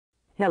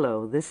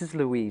Hello, this is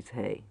Louise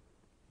L.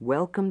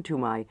 Welcome to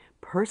my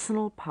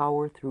Personal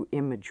Power Through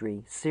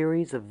Imagery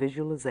series of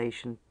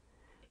visualization.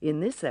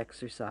 In this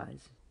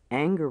exercise,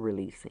 anger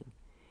releasing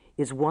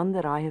is one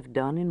that I have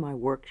done in my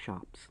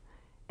workshops,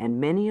 and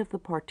many of the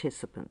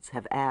participants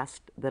have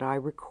asked that I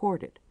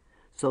record it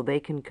so they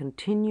can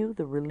continue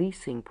the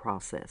releasing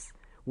process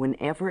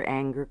whenever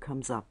anger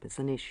comes up as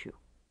an issue.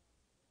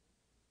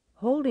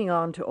 Holding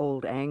on to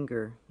old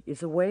anger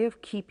is a way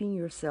of keeping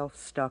yourself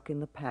stuck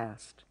in the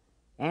past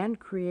and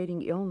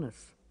creating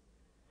illness.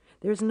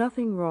 There's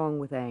nothing wrong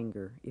with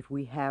anger if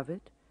we have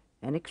it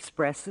and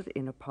express it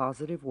in a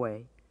positive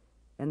way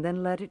and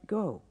then let it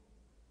go.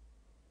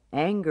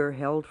 Anger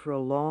held for a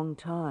long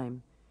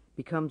time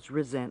becomes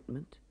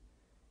resentment,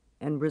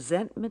 and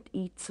resentment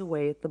eats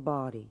away at the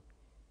body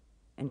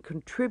and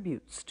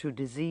contributes to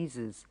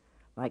diseases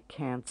like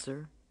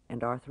cancer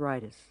and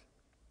arthritis.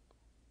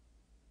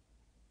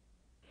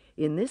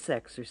 In this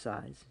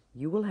exercise,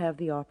 you will have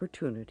the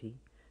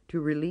opportunity to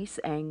release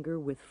anger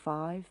with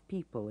 5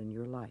 people in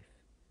your life.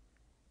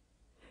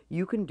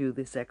 You can do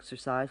this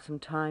exercise from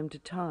time to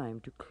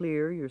time to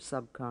clear your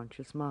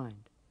subconscious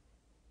mind.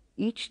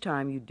 Each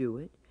time you do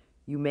it,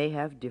 you may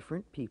have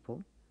different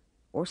people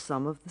or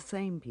some of the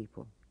same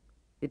people.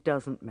 It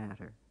doesn't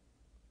matter.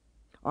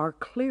 Our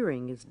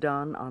clearing is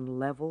done on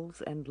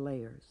levels and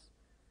layers.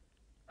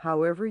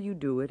 However you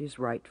do it is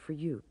right for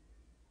you.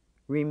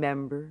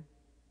 Remember,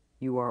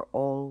 you are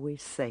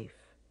always safe,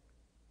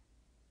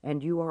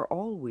 and you are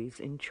always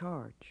in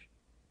charge.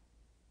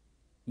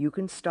 You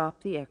can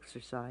stop the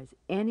exercise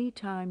any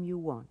time you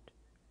want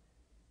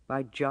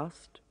by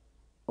just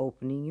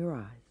opening your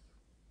eyes.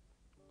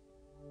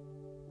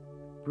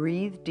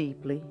 Breathe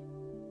deeply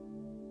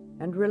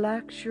and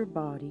relax your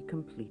body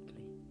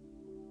completely.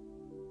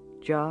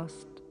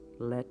 Just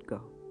let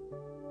go.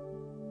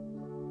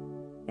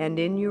 And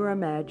in your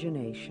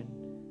imagination,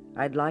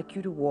 I'd like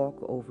you to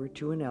walk over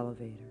to an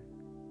elevator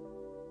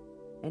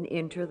and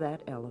enter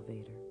that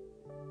elevator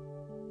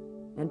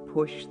and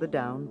push the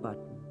down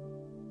button.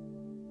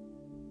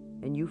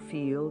 And you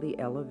feel the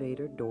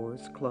elevator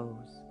doors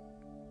close,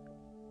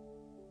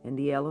 and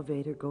the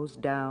elevator goes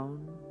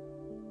down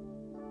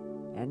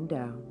and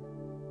down,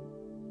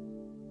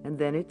 and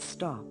then it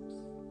stops,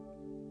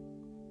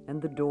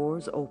 and the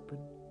doors open,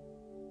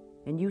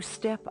 and you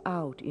step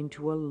out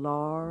into a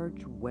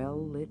large,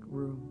 well-lit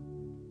room,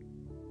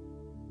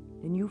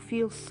 and you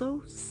feel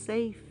so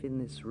safe in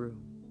this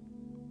room,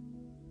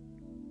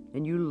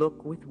 and you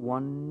look with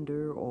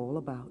wonder all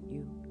about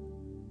you,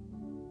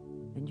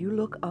 and you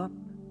look up,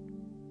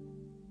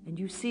 and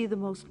you see the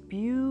most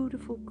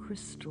beautiful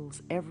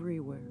crystals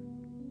everywhere.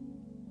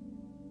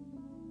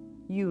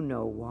 You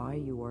know why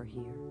you are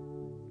here.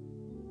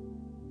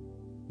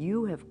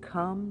 You have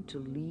come to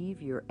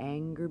leave your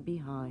anger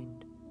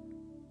behind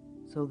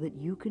so that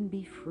you can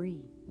be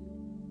free.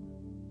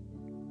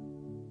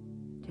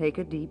 Take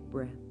a deep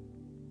breath,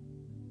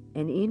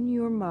 and in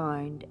your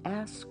mind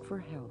ask for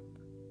help.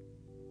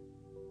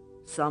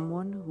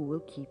 Someone who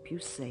will keep you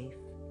safe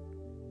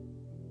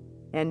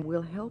and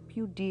will help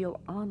you deal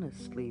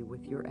honestly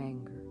with your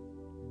anger.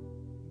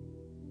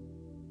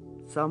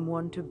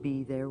 Someone to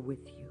be there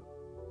with you.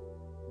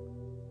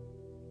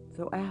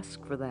 So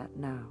ask for that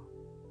now.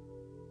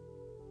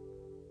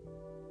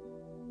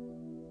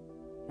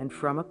 And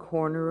from a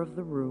corner of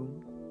the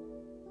room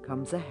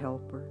comes a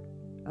helper,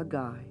 a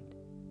guide.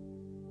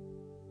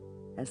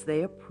 As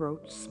they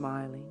approach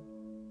smiling,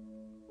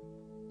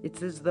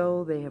 it's as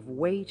though they have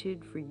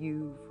waited for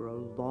you for a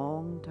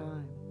long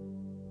time.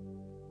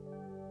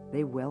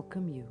 They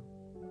welcome you,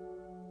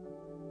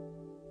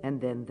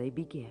 and then they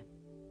begin.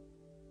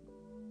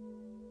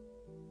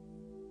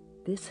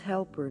 This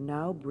helper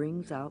now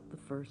brings out the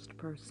first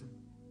person.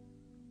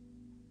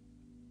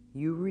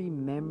 You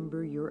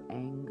remember your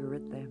anger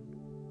at them.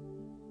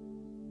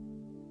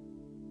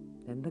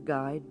 Then the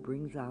guide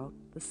brings out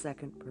the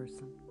second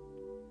person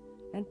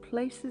and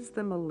places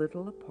them a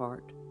little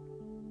apart,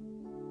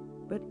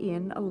 but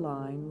in a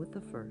line with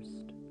the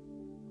first.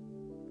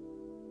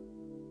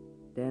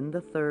 Then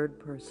the third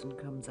person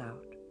comes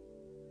out,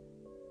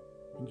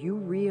 and you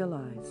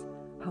realize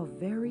how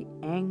very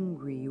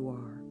angry you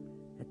are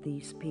at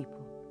these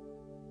people.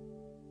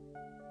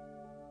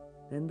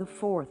 Then the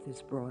fourth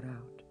is brought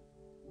out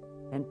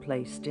and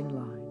placed in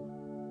line.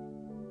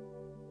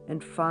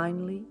 And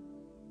finally,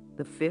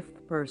 the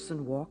fifth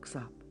person walks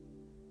up,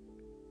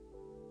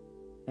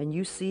 and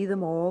you see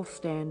them all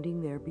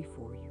standing there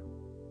before you.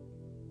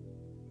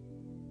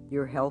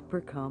 Your helper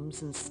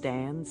comes and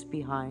stands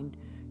behind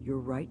your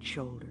right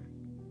shoulder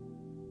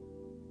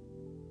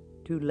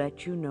to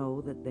let you know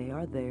that they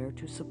are there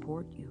to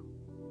support you.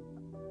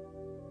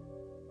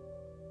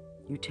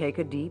 You take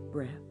a deep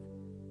breath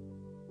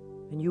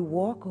and you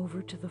walk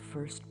over to the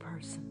first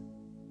person.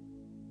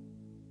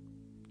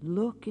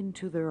 Look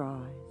into their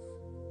eyes.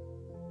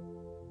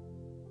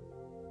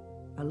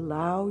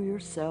 Allow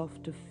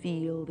yourself to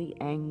feel the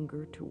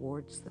anger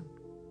towards them.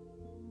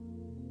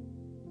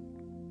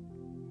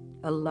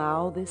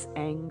 Allow this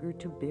anger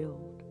to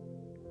build.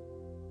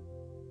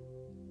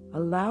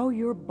 Allow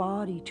your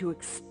body to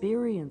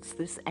experience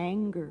this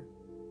anger.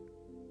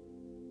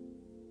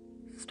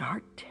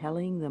 Start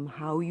telling them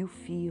how you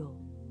feel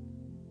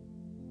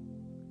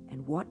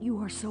and what you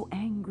are so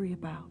angry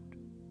about.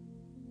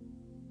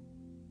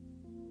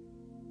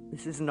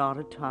 This is not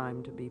a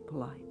time to be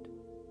polite.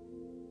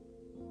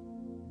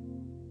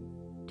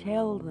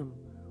 Tell them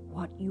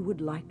what you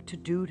would like to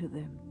do to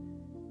them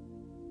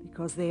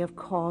because they have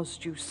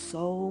caused you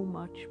so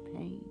much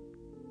pain.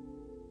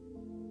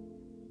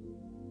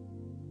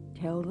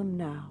 Tell them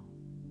now.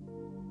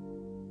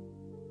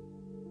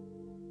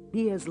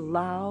 Be as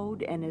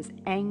loud and as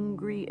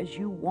angry as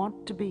you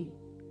want to be.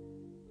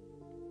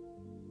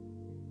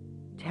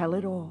 Tell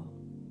it all.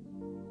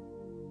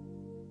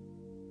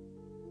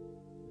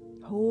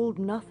 Hold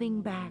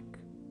nothing back.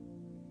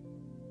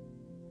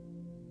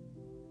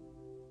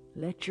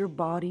 Let your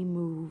body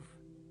move.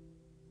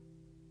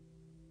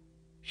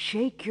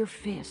 Shake your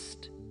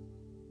fist.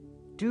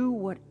 Do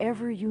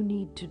whatever you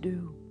need to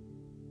do.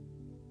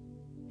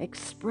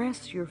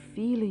 Express your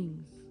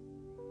feelings.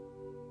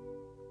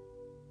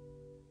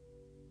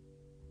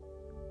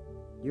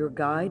 Your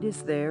guide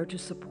is there to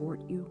support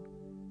you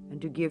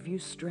and to give you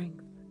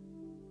strength.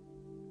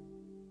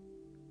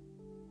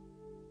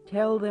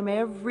 Tell them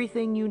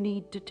everything you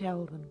need to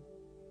tell them.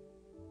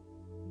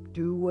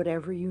 Do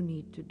whatever you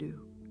need to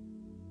do.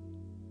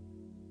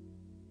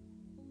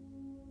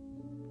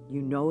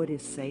 You know it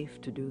is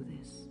safe to do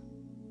this.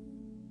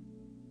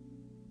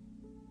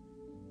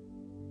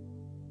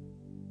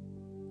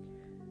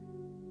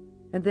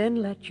 And then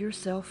let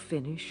yourself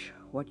finish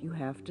what you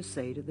have to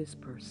say to this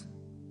person.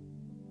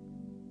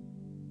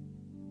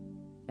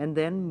 And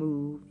then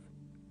move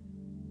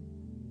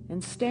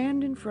and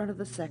stand in front of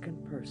the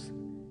second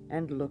person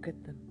and look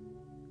at them.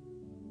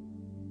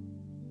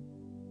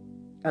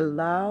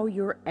 Allow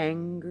your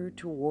anger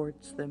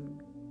towards them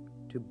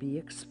to be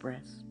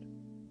expressed.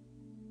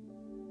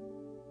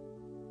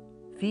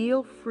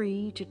 Feel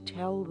free to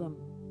tell them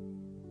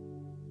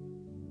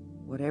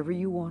whatever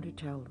you want to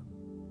tell them.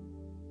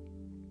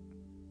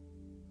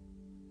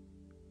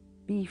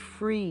 Be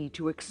free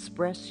to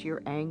express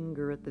your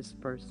anger at this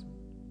person.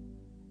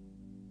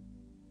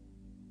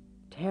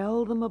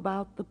 Tell them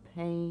about the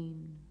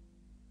pain,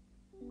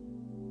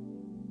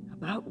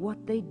 about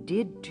what they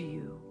did to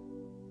you.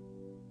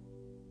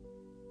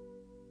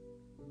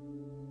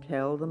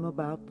 Tell them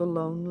about the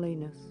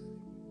loneliness.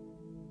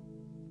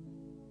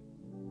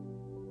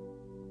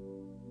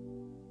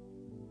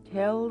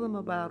 Tell them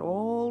about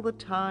all the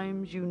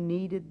times you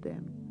needed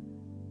them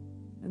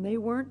and they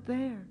weren't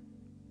there.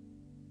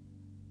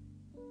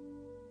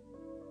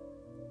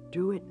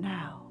 Do it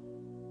now.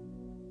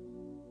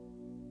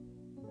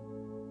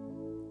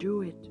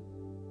 Do it.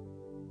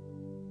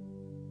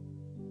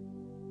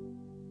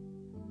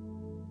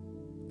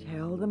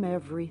 Tell them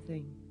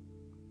everything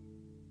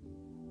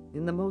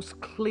in the most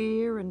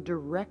clear and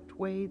direct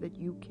way that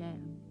you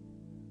can.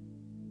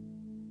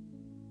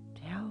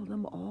 Tell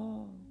them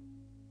all.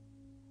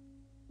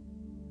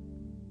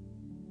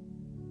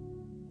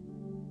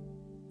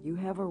 You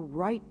have a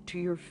right to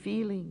your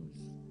feelings.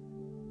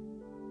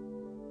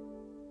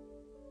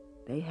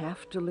 They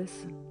have to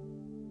listen.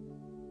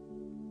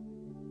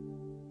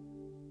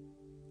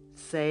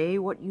 Say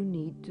what you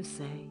need to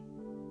say.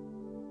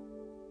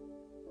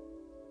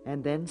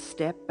 And then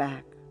step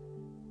back.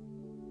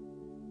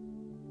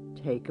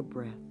 Take a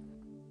breath.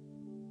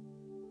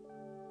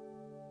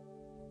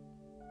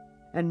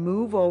 And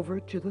move over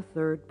to the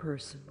third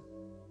person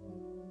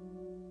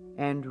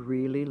and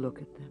really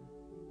look at them.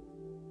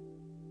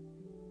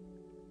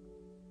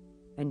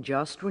 And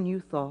just when you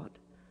thought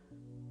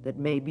that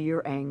maybe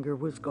your anger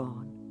was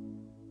gone,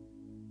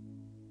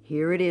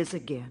 here it is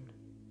again,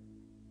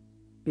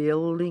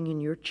 building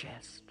in your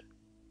chest.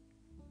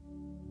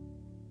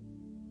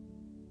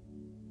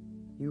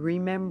 You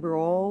remember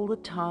all the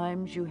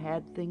times you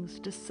had things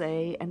to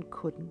say and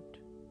couldn't.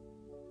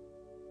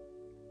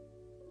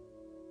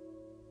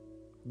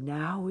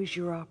 Now is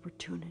your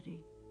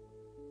opportunity.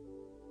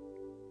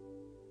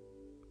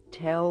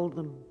 Tell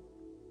them.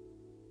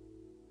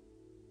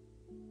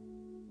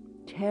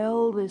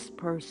 Tell this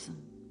person.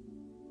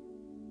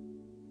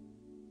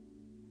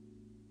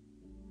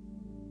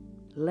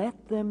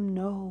 Let them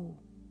know.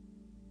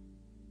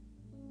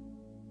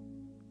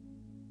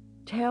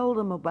 Tell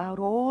them about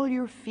all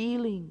your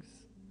feelings,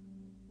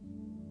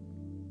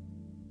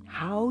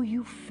 how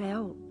you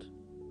felt.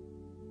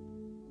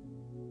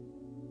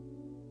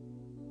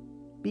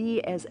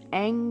 Be as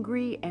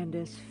angry and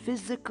as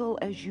physical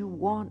as you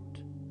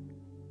want.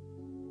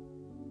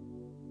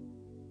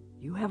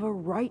 You have a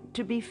right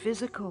to be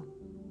physical.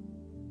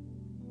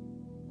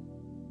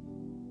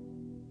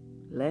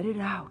 Let it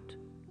out.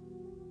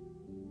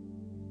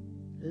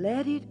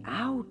 Let it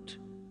out.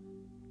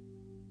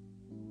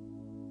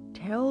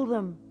 Tell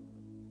them.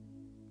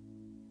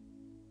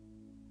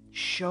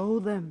 Show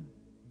them.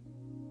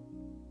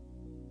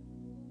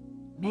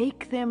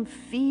 Make them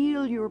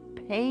feel your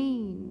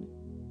pain.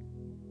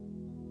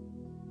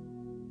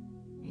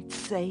 It's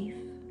safe.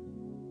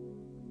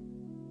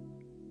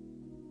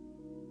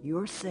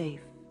 You're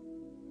safe.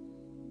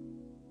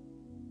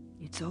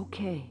 It's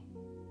okay.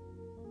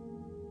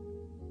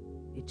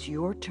 It's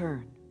your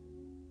turn.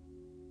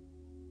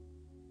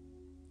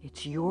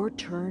 It's your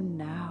turn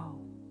now.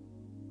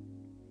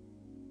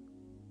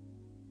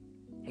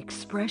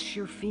 Express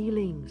your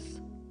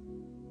feelings.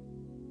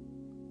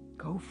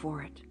 Go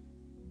for it.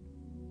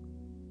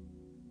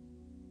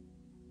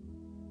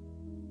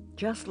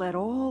 Just let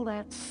all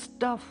that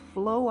stuff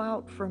flow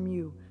out from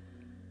you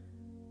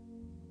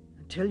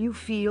until you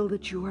feel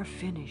that you are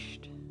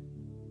finished.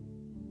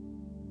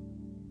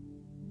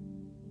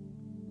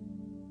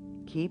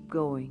 Keep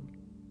going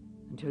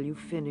until you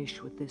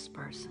finish with this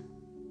person.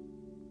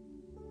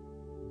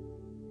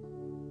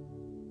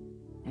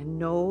 And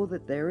know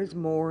that there is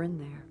more in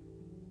there.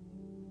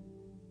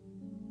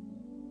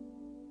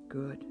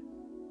 Good.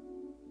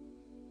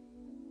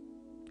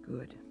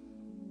 Good.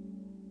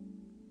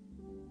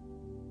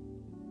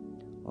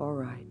 All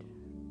right.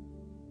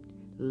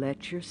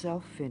 Let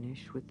yourself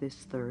finish with this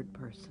third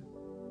person.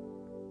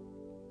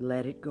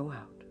 Let it go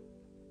out.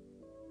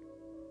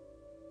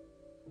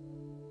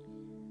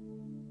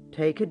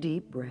 Take a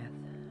deep breath.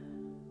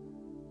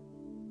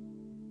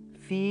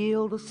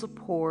 Feel the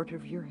support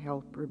of your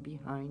helper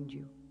behind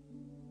you.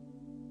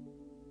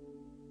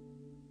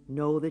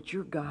 Know that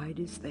your guide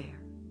is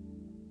there.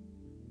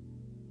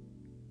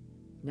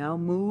 Now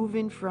move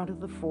in front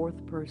of the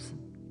fourth person.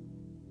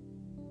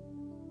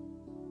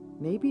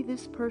 Maybe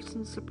this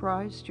person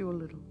surprised you a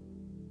little,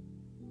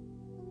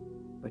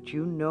 but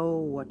you know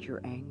what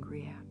you're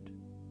angry at.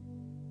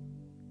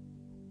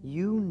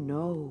 You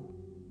know.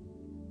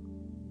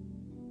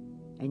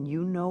 And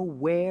you know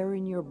where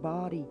in your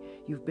body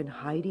you've been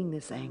hiding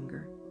this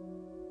anger.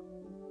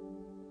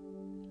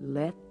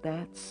 Let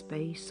that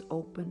space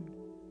open.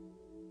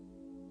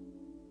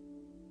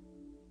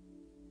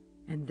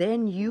 And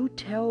then you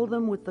tell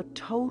them with the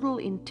total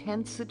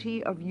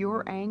intensity of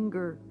your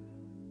anger,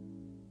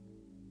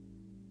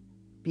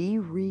 be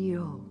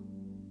real.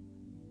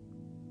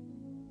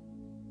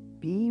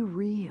 Be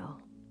real.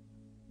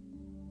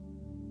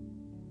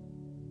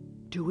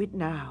 Do it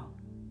now.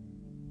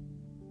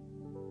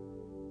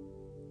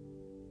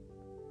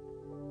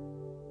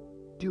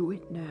 Do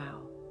it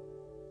now.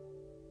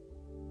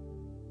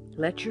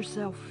 Let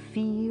yourself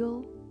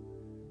feel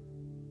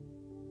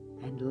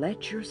and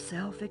let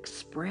yourself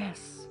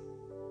express.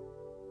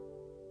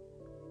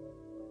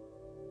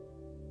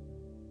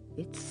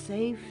 It's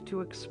safe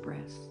to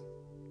express.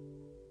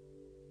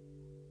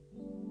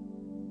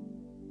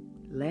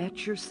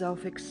 Let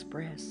yourself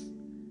express.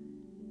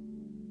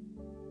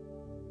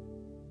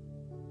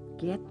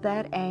 Get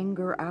that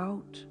anger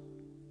out.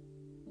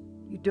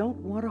 You don't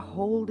want to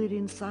hold it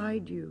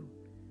inside you.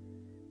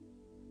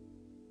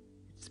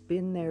 It's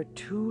been there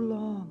too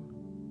long.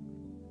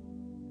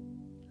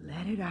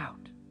 Let it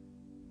out.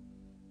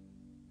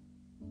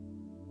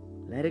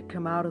 Let it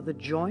come out of the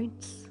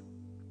joints.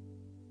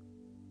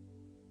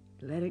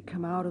 Let it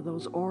come out of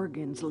those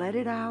organs. Let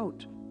it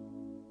out.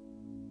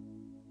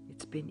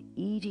 It's been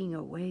eating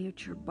away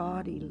at your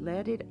body.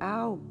 Let it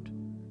out.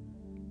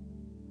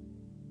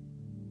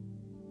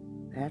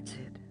 That's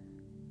it.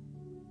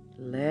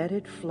 Let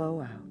it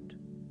flow out.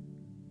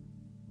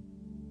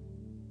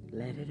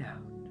 Let it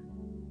out.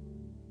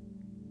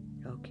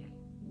 Okay.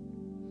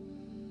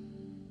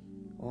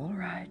 All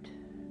right.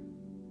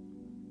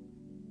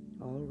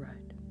 All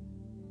right.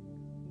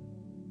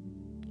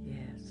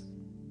 Yes.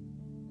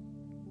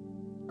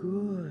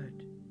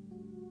 Good.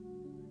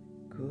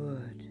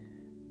 Good.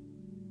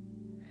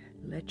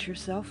 Let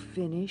yourself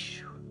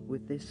finish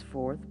with this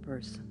fourth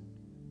person.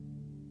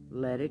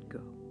 Let it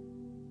go.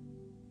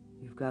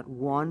 You've got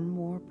one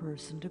more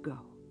person to go.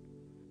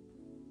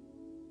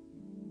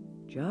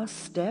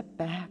 Just step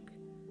back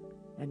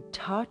and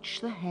touch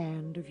the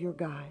hand of your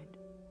guide.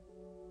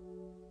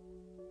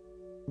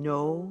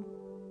 Know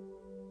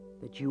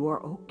that you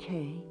are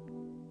okay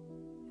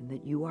and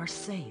that you are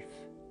safe.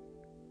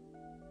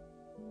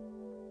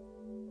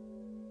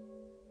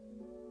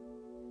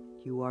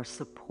 You are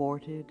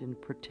supported and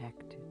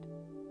protected.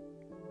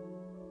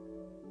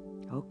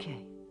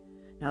 Okay,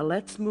 now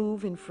let's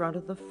move in front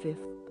of the fifth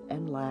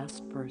and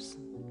last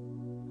person.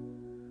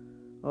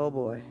 Oh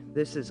boy,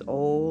 this is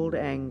old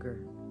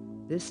anger.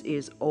 This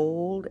is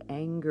old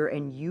anger,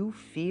 and you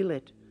feel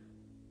it.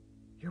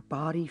 Your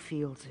body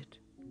feels it.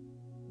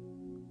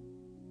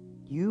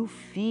 You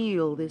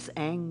feel this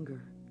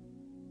anger.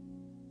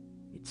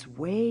 It's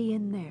way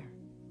in there.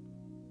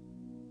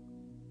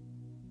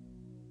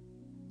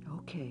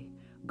 Okay,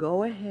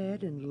 go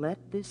ahead and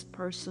let this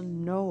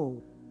person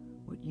know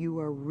what you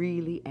are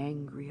really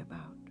angry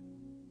about.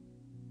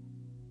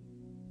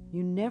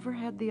 You never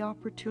had the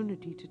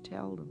opportunity to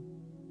tell them.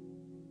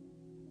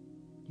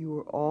 You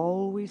were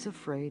always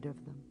afraid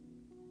of them.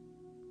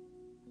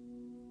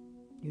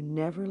 You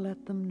never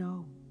let them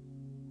know.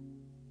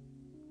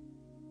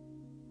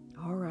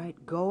 All right,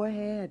 go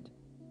ahead.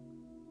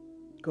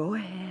 Go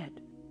ahead.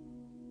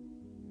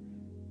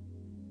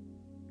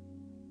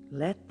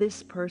 Let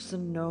this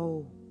person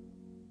know.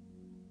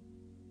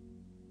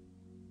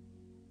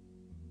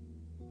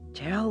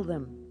 Tell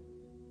them.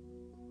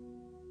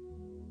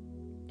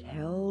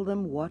 Tell Tell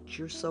them what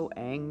you're so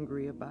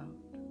angry about.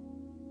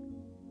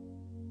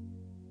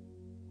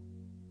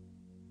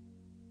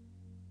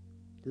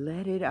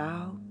 Let it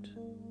out.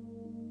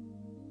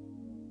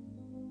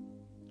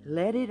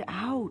 Let it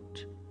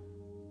out.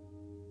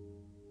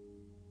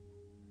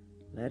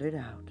 Let it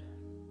out.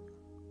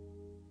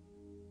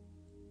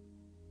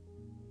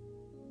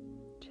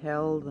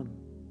 Tell them.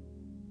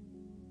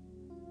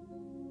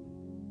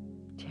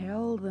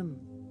 Tell them.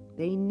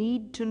 They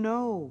need to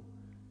know.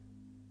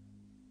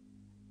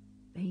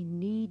 They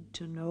need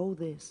to know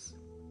this.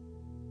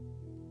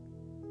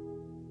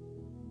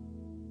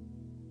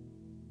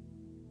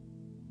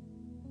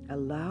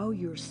 Allow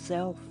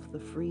yourself the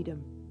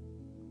freedom.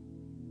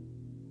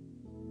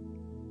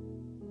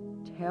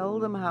 Tell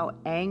them how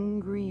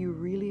angry you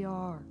really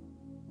are.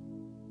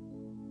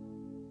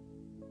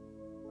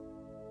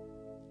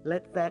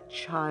 Let that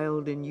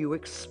child in you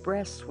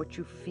express what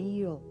you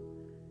feel.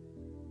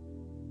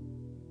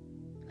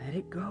 Let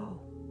it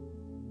go.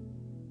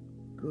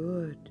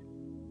 Good.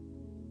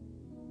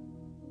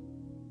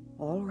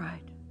 All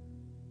right.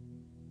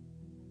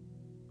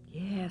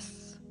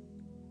 Yes.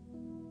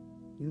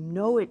 You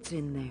know it's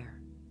in there.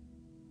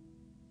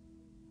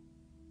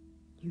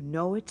 You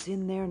know it's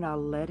in there, now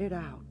let it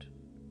out.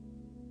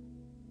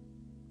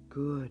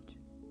 Good.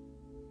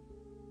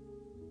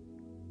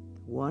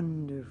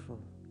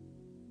 Wonderful.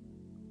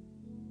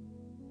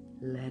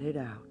 Let it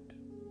out.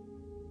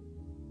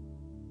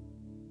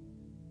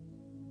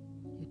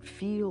 It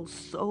feels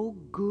so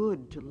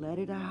good to let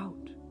it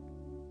out.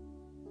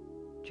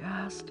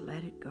 Just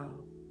let it go.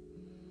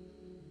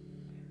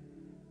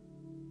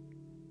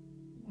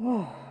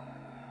 Oh,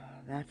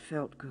 that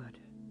felt good.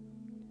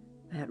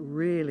 That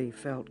really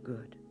felt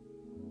good.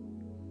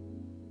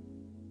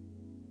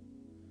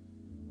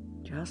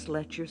 Just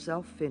let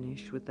yourself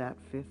finish with that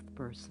fifth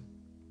person.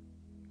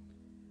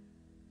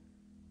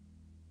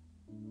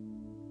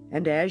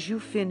 And as you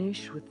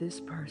finish with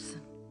this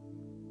person,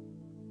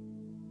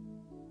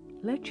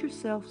 let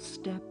yourself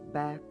step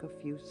back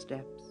a few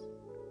steps.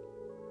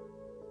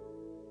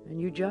 And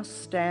you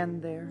just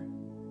stand there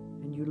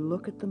and you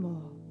look at them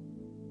all.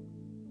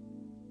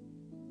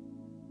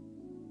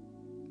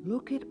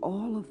 Look at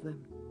all of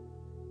them.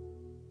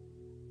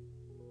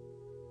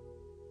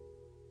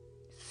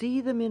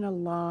 See them in a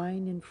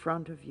line in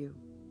front of you.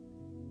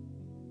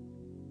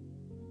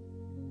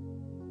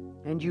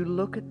 And you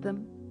look at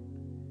them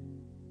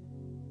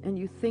and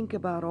you think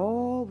about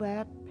all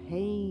that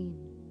pain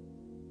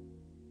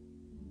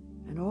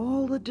and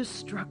all the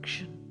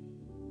destruction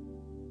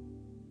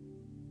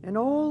and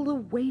all the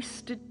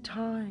wasted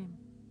time.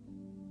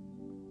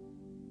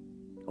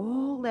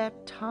 All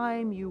that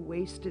time you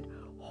wasted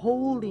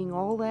holding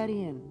all that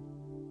in.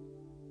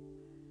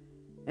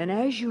 And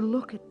as you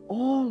look at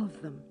all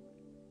of them,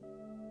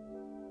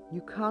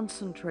 you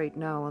concentrate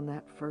now on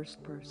that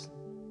first person.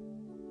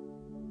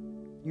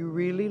 You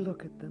really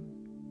look at them.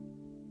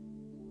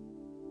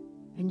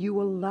 And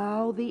you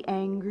allow the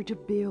anger to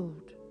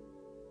build.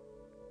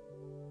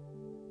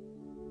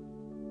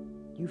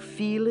 You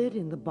feel it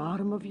in the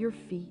bottom of your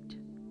feet.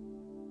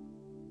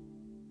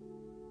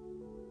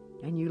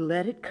 And you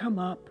let it come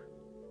up.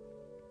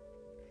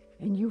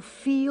 And you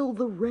feel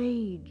the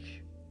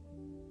rage.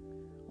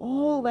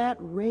 All that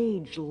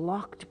rage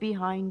locked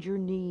behind your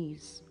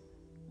knees.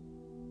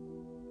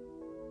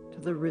 To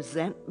the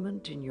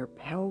resentment in your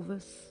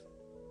pelvis.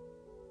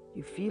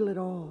 You feel it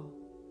all.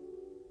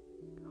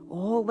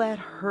 All that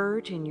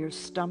hurt in your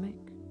stomach.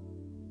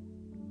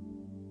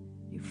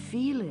 You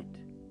feel it.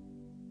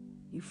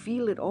 You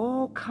feel it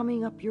all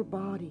coming up your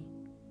body.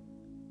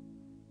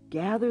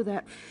 Gather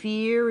that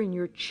fear in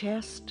your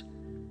chest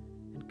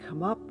and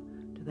come up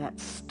to that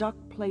stuck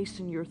place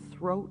in your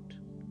throat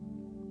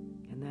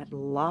and that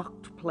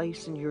locked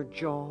place in your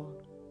jaw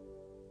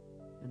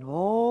and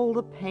all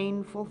the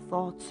painful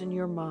thoughts in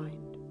your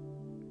mind.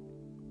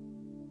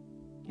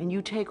 And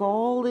you take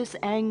all this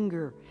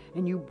anger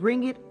and you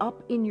bring it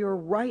up in your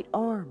right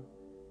arm.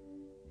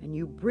 And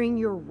you bring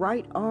your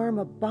right arm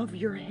above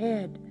your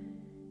head.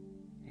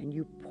 And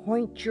you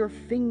point your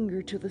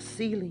finger to the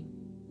ceiling.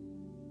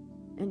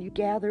 And you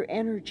gather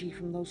energy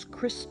from those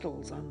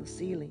crystals on the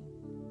ceiling.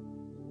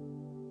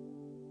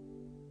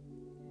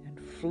 And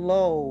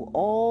flow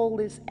all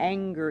this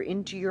anger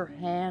into your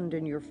hand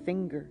and your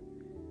finger.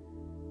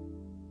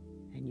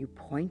 And you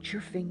point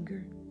your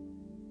finger.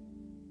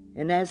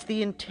 And as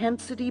the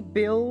intensity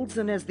builds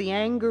and as the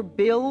anger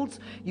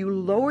builds, you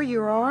lower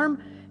your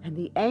arm and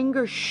the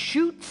anger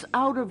shoots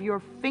out of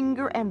your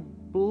finger and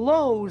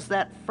blows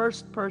that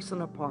first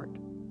person apart.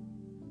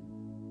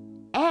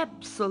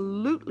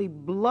 Absolutely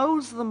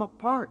blows them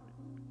apart.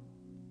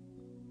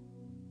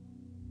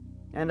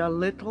 And a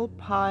little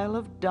pile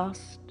of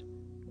dust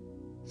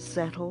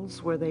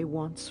settles where they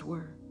once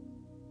were.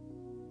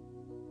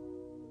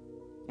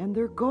 And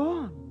they're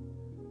gone.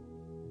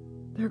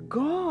 They're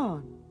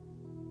gone.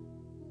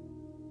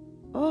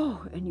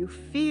 Oh, and you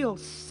feel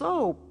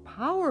so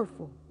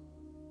powerful.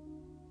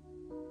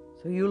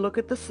 So you look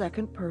at the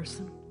second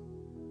person.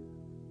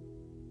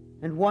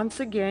 And once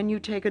again you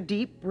take a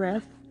deep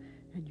breath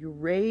And you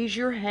raise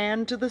your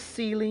hand to the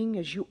ceiling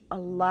as you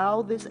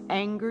allow this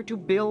anger to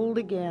build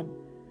again.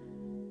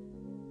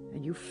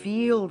 And you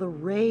feel the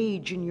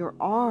rage in your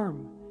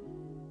arm,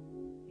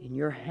 in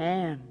your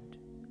hand,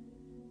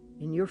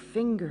 in your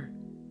finger.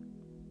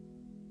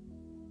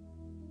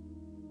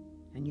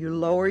 And you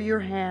lower your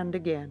hand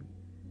again.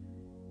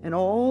 And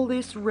all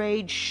this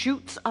rage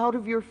shoots out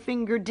of your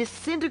finger,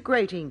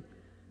 disintegrating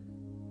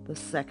the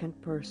second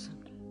person.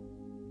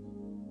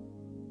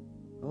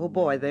 Oh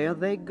boy, there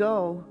they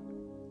go.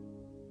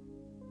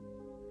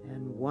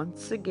 And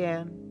once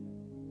again,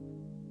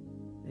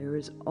 there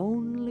is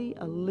only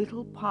a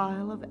little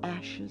pile of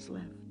ashes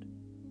left.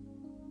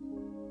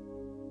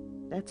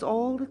 That's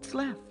all that's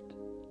left.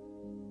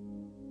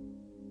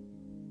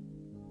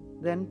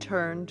 Then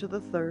turn to the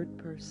third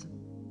person.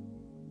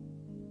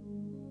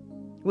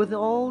 With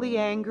all the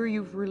anger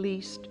you've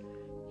released,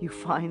 you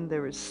find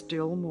there is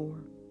still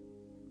more.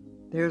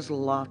 There's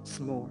lots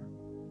more.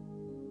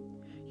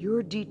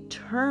 You're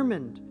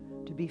determined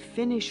to be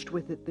finished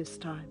with it this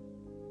time.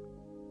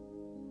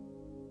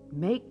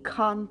 Make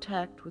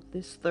contact with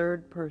this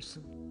third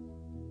person.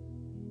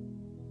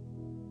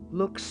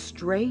 Look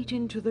straight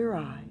into their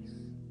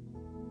eyes.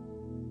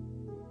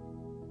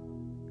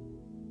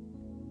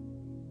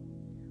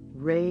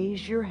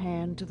 Raise your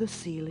hand to the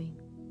ceiling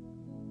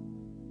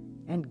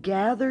and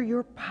gather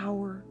your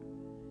power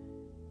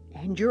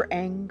and your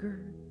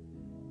anger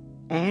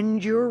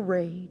and your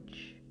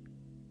rage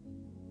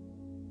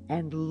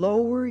and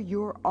lower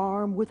your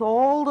arm with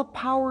all the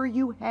power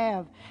you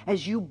have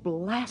as you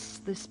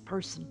blast this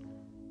person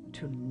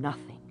to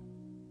nothing.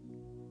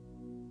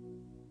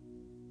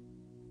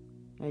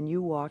 And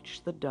you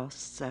watch the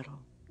dust settle.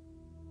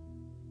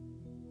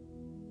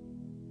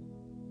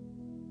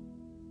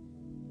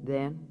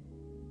 Then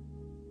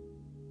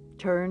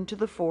turn to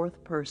the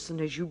fourth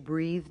person as you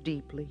breathe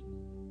deeply.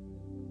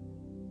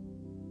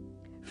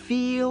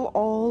 Feel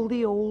all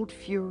the old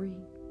fury.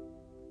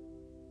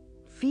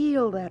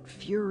 Feel that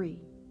fury.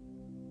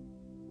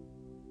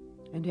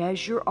 And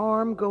as your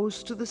arm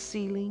goes to the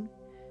ceiling,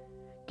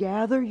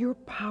 gather your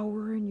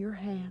power in your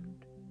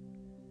hand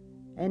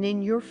and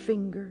in your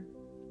finger.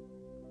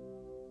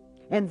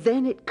 And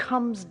then it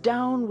comes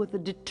down with a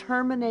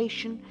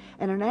determination,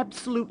 and an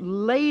absolute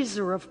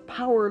laser of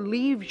power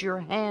leaves your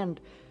hand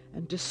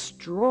and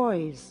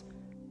destroys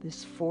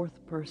this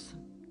fourth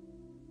person.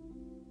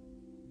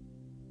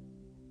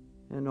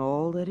 And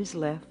all that is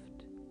left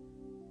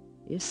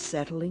is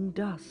settling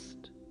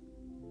dust.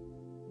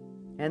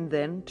 And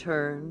then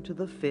turn to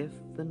the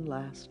fifth and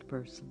last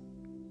person.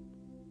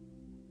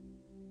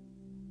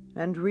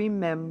 And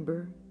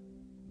remember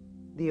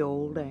the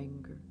old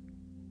anger.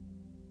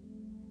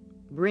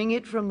 Bring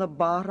it from the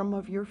bottom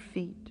of your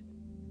feet,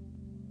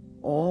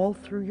 all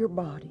through your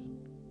body.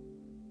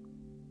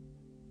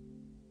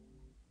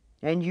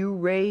 And you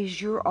raise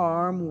your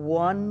arm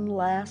one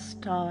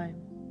last time.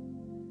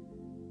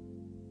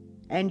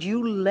 And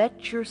you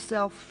let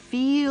yourself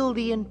feel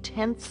the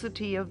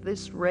intensity of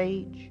this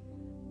rage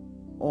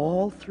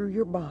all through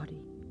your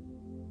body.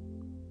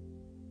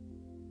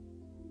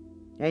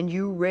 And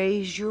you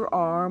raise your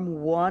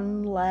arm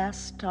one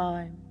last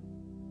time.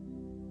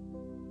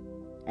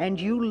 And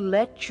you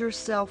let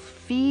yourself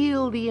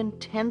feel the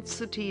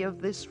intensity of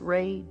this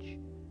rage.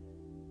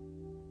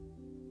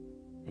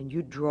 And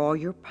you draw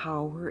your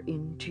power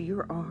into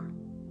your arm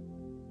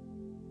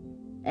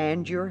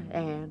and your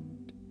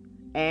hand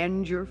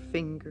and your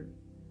finger,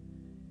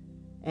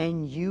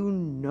 and you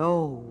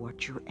know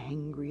what you're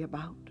angry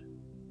about.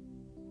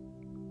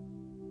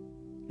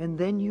 And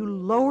then you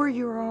lower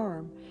your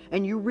arm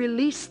and you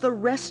release the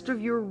rest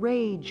of your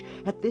rage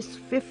at this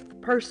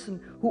fifth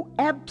person who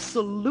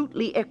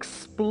absolutely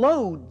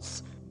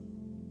explodes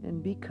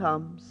and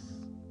becomes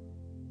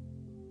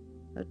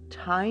a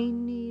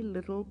tiny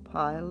little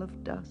pile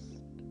of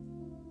dust.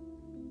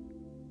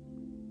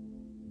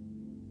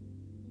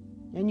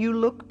 And you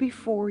look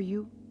before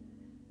you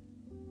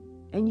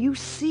and you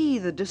see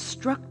the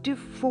destructive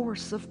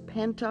force of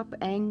pent-up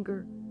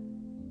anger,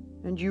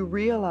 and you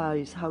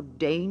realize how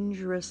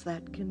dangerous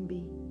that can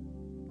be.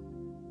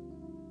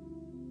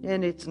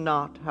 And it's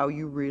not how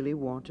you really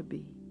want to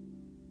be.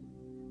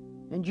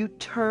 And you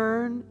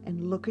turn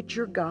and look at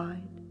your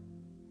guide,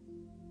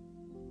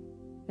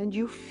 and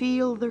you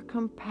feel their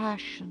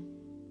compassion.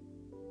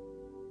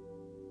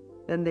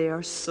 And they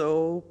are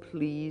so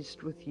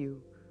pleased with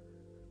you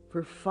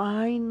for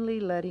finally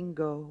letting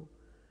go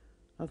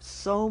of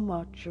so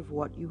much of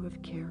what you have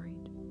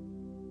carried.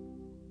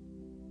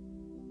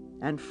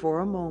 And for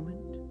a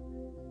moment,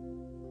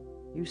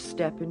 you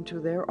step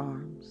into their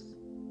arms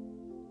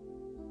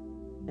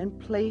and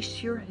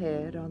place your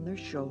head on their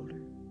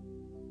shoulder,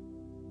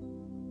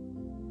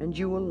 and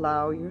you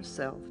allow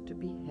yourself to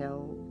be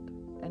held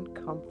and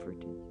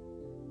comforted.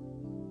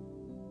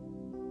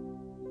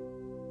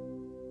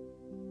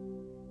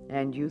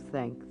 And you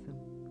thank them.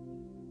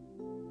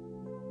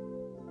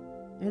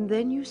 And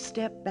then you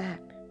step back,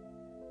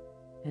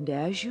 and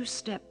as you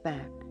step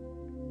back,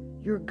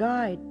 your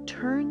guide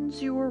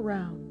turns you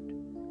around,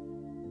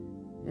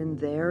 and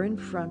there in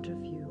front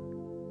of you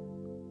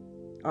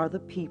are the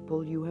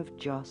people you have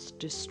just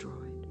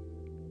destroyed.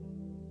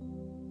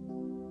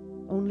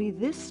 Only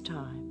this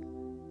time,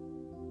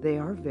 they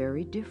are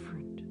very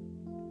different.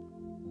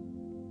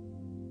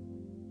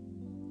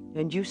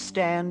 And you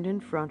stand in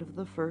front of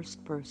the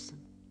first person,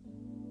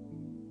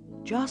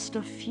 just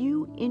a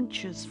few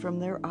inches from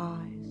their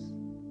eyes,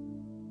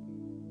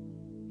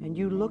 and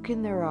you look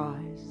in their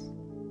eyes,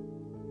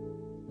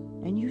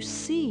 and you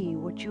see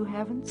what you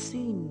haven't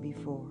seen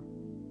before.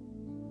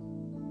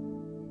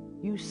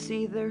 You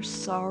see their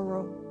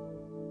sorrow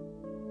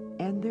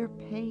and their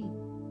pain.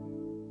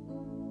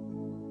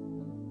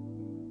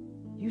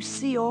 You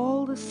see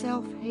all the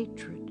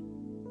self-hatred.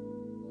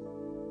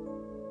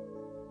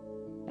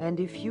 And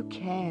if you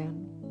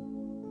can,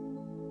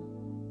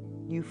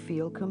 you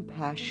feel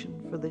compassion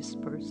for this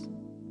person.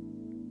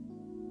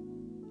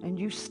 And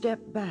you step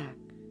back.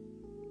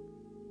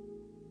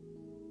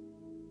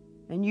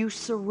 And you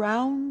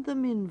surround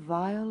them in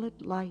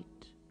violet light.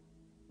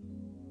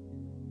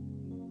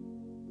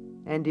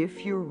 And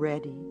if you're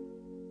ready,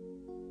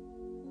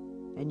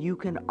 and you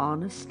can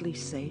honestly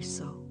say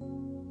so,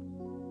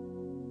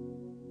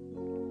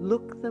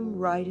 look them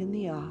right in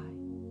the eye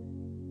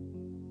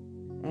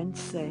and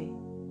say,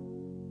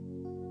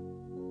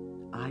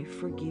 I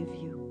forgive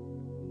you.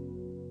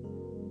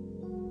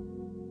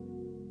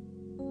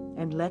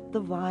 And let the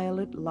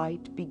violet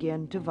light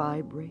begin to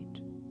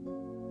vibrate.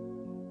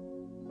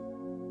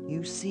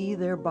 You see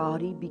their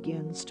body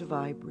begins to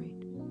vibrate.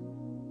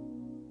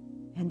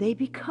 And they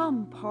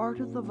become part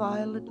of the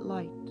violet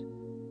light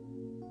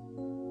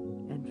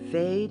and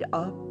fade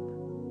up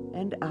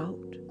and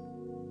out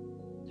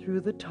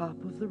through the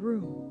top of the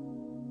room.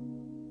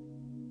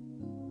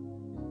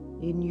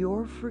 In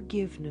your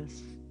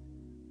forgiveness,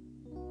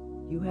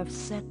 you have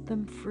set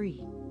them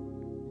free,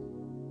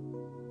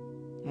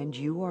 and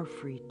you are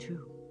free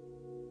too.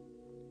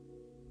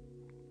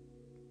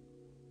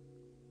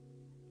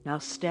 Now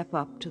step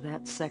up to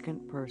that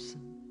second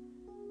person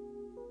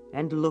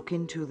and look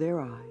into their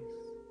eyes.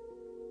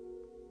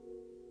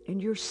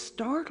 And you're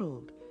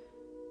startled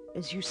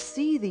as you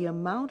see the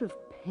amount of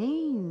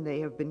pain they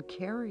have been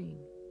carrying.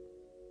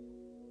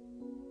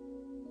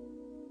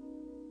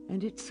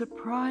 And it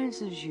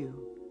surprises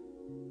you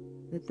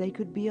that they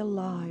could be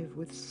alive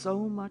with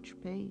so much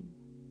pain.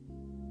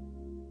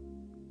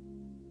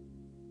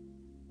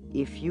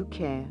 If you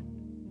can,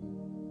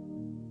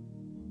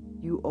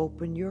 you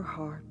open your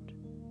heart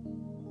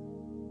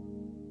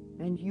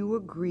and you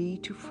agree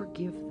to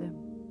forgive them.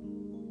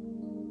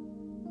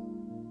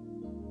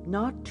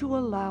 Not to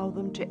allow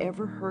them to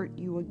ever hurt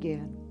you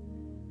again,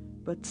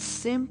 but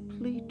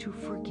simply to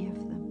forgive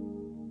them.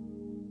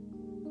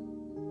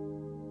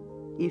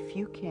 If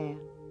you can,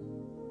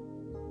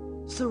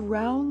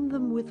 surround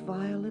them with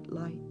violet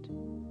light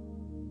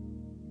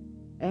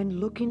and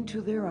look into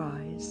their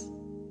eyes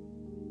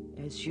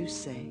as you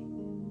say,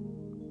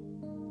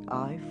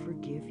 I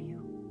forgive you.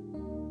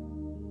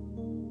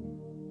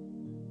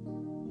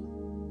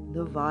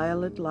 The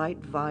violet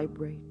light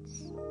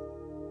vibrates.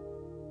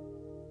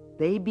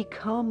 They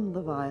become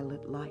the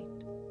violet light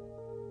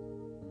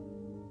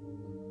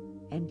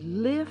and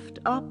lift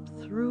up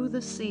through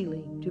the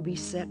ceiling to be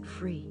set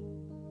free.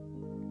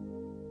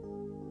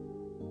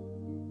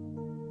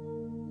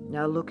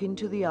 Now look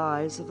into the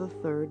eyes of the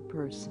third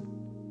person,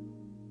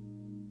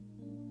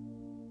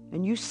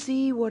 and you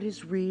see what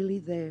is really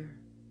there.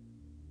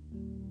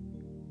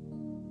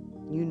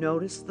 You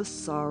notice the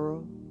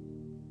sorrow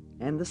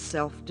and the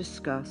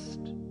self-disgust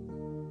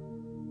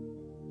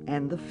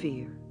and the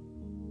fear.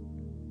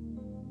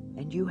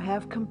 And you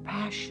have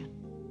compassion.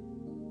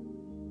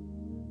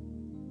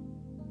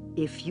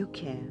 If you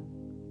can,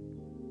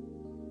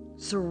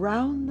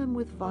 surround them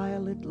with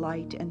violet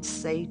light and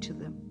say to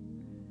them,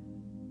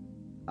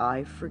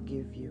 I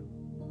forgive you.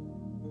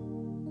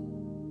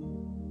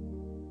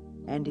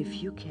 And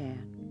if you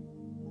can,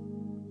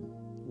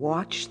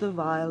 watch the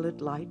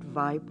violet light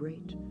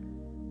vibrate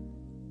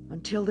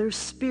until their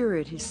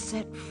spirit is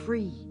set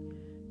free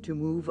to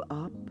move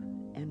up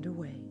and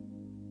away.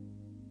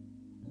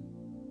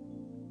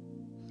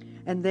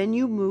 And then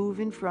you move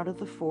in front of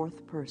the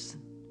fourth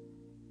person,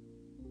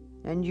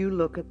 and you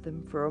look at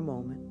them for a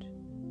moment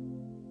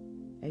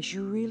as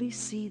you really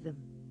see them.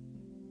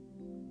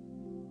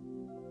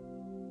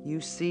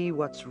 You see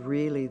what's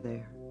really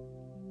there.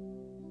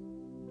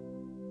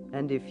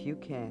 And if you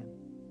can,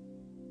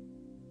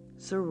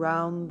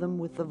 surround them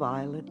with the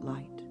violet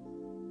light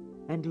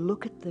and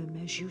look at them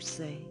as you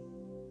say,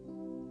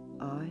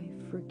 I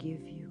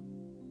forgive you.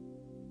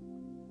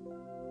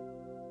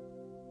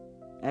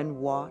 And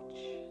watch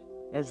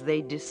as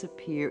they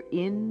disappear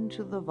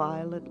into the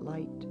violet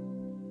light,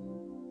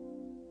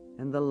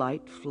 and the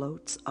light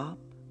floats up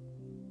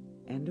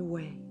and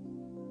away.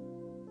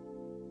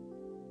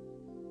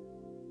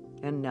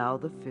 And now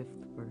the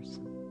fifth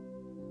person.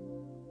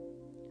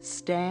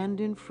 Stand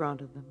in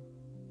front of them,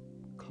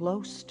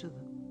 close to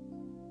them,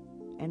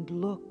 and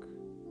look.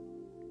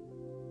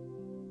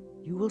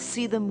 You will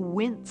see them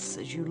wince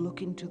as you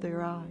look into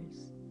their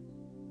eyes.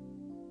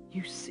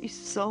 You see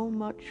so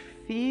much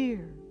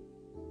fear.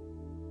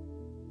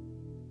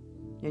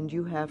 and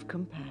you have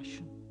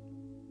compassion.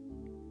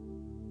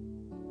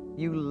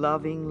 You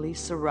lovingly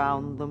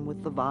surround them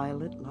with the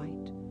violet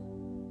light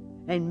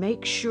and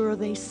make sure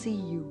they see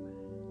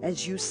you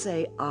as you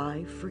say,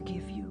 "I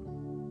forgive you."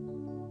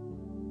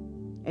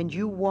 And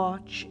you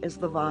watch as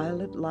the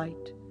violet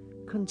light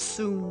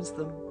consumes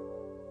them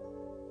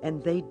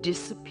and they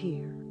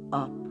disappear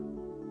up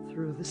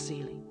through the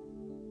ceiling.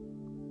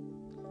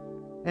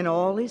 And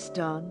all is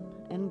done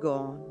and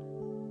gone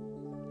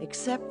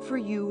except for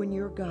you and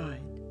your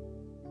guide.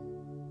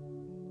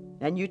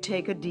 And you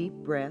take a deep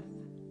breath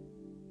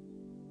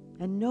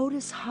and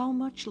notice how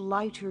much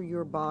lighter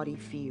your body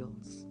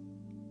feels.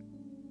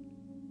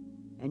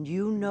 And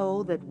you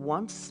know that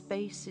once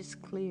space is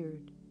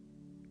cleared,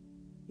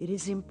 it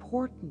is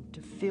important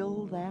to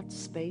fill that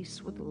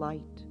space with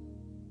light.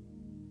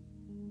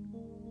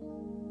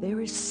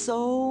 There is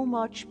so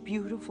much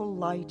beautiful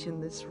light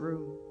in this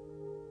room.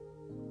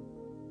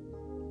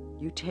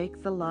 You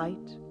take the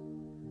light,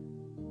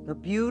 the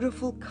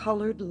beautiful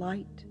colored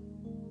light,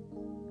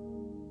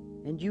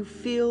 and you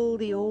fill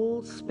the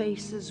old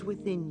spaces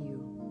within you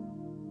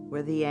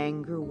where the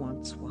anger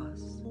once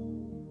was.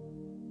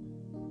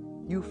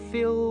 You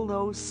fill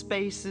those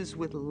spaces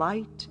with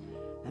light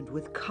and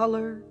with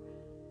color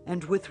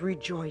and with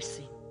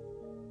rejoicing.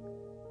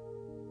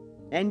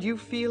 And you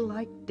feel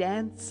like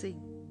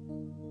dancing.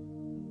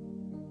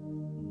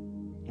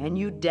 And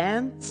you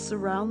dance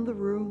around the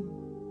room.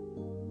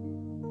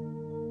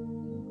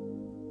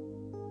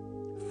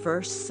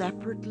 First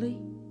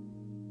separately,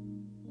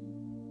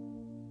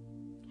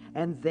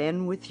 and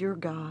then with your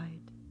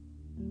guide.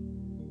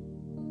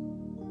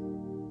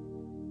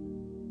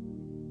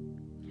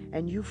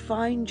 And you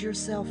find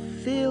yourself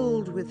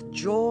filled with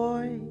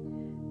joy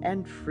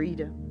and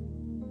freedom.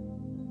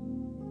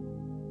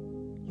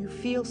 You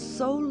feel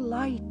so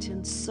light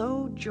and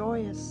so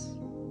joyous.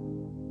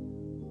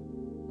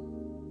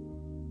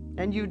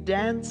 And you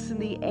dance in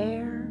the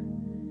air,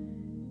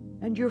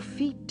 and your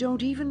feet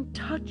don't even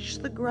touch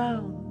the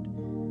ground.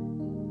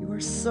 You are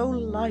so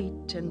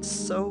light and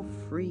so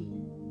free.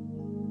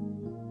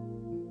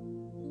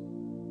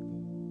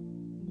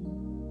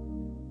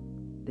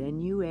 Then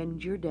you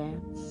end your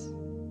dance,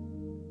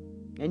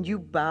 and you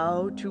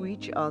bow to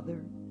each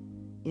other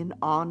in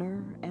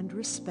honor and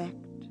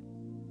respect.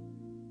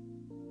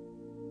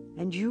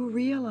 And you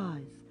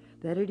realize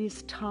that it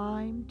is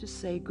time to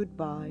say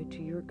goodbye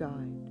to your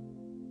guide,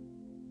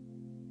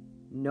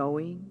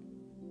 knowing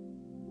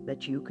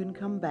that you can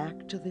come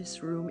back to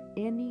this room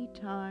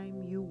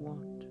anytime you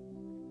want.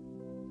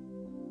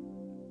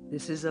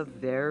 This is a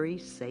very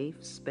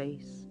safe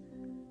space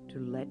to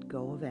let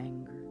go of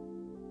anger.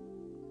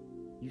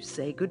 You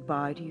say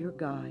goodbye to your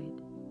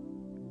guide,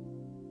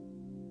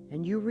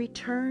 and you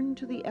return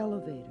to the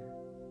elevator,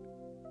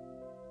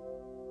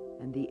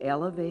 and the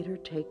elevator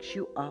takes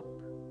you up,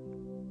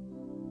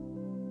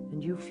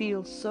 and you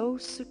feel so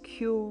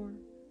secure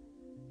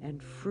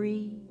and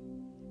free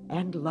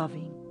and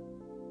loving.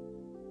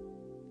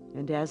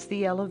 And as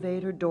the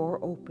elevator door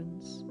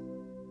opens,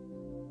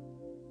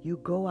 you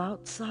go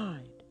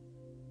outside,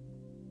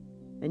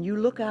 and you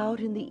look out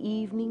in the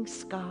evening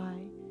sky,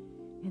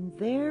 and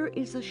there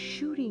is a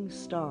shooting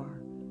star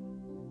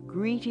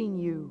greeting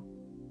you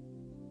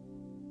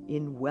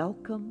in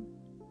welcome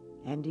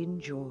and in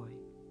joy.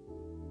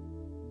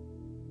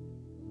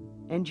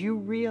 And you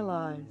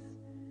realize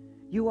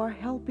you are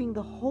helping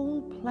the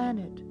whole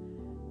planet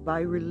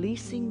by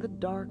releasing the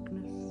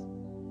darkness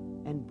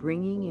and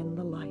bringing in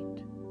the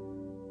light.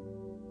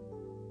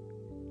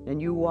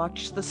 And you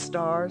watch the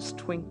stars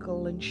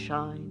twinkle and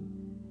shine,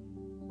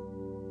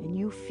 and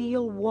you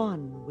feel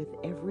one with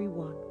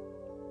everyone.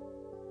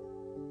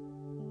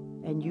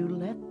 And you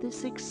let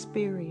this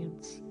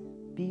experience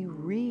be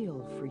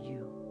real for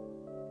you.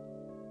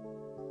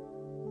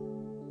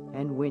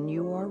 And when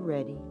you are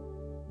ready,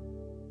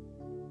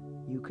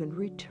 you can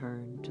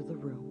return to the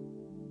room.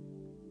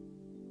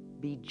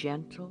 Be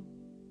gentle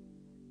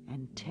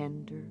and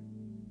tender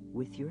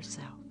with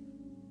yourself.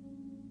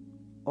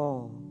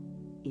 All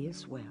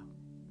is well.